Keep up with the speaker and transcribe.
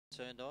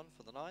Turned on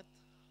for the 9th.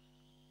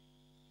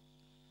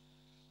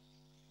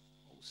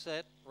 All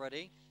set,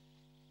 ready.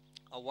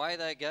 Away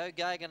they go.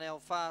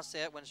 Gaganel fast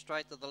out, went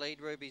straight to the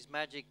lead. Ruby's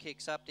Magic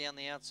kicks up down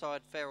the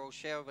outside. Feral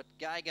Shearer, but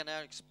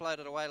Gaganel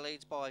exploded away,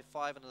 leads by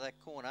 5 into that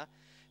corner.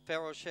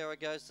 Feral Shearer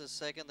goes to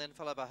second, then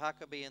followed by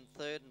Huckabee in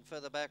third, and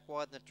further back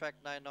wide in the track,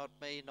 No Not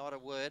Me, Not a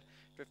Word.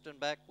 Drifting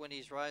back,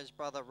 Winnie's Rose,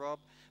 Brother Rob,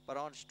 but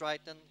on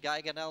Straighten,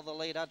 Gaganel the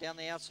leader down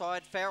the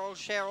outside. Feral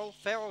Shearer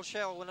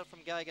win it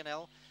from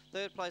Gaganel.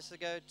 Third place to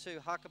go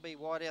to Huckabee.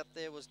 Wide out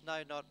there was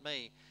No Not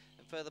Me,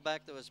 and further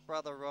back there was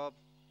Brother Rob.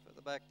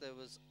 Further back there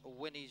was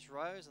Winnie's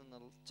Rose, and the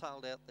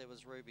tailed out there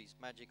was Ruby's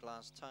Magic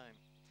last time.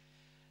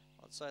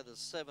 I'd say the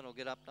 7 will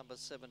get up number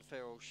 7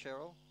 Feral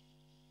Cheryl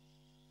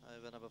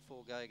over number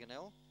 4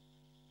 Gaganel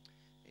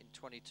in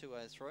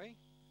 22.03.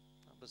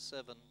 Number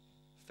 7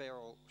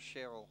 Feral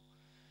Cheryl.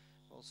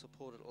 Well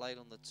supported late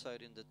on the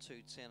tote into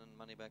 2.10 and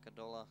money back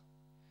 $1.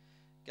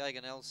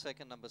 Gaganel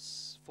second, number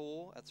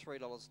 4 at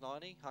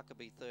 $3.90.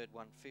 Huckabee third,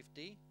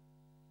 $1.50.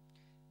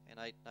 And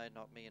 8 No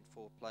Not Me in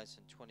fourth place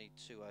in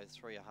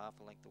 22.03, a half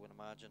a length to win a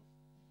margin.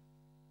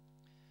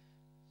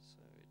 So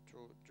it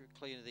drew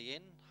clear to the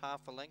end,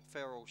 half a length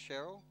Feral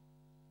Cheryl.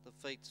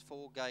 Defeats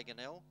 4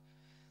 Gaganel,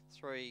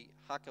 3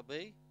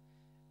 Huckabee,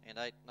 and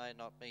 8 No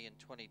Not Me in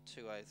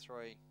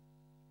 22.03.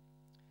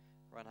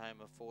 Run home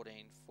of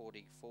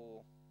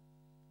 14.44.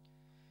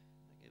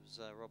 That gives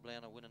Rob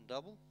Lown a win and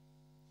double.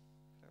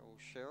 Feral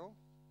Cheryl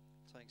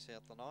takes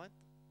out the 9th.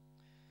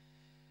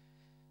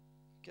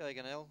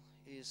 Gaganel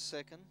is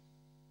second.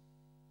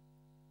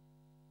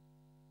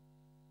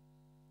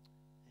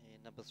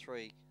 And number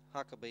 3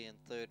 Huckabee in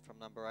third from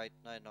number 8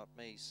 No Not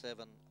Me,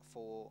 7,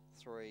 4,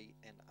 3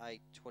 and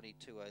 8,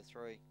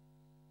 22.03.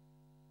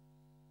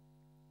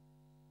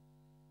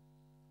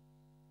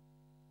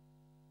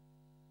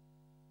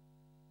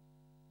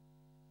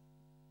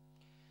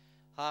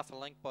 Half a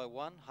length by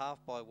 1, half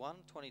by 1,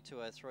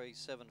 22.03,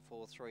 7,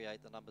 4, 3,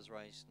 8, the numbers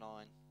race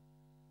 9.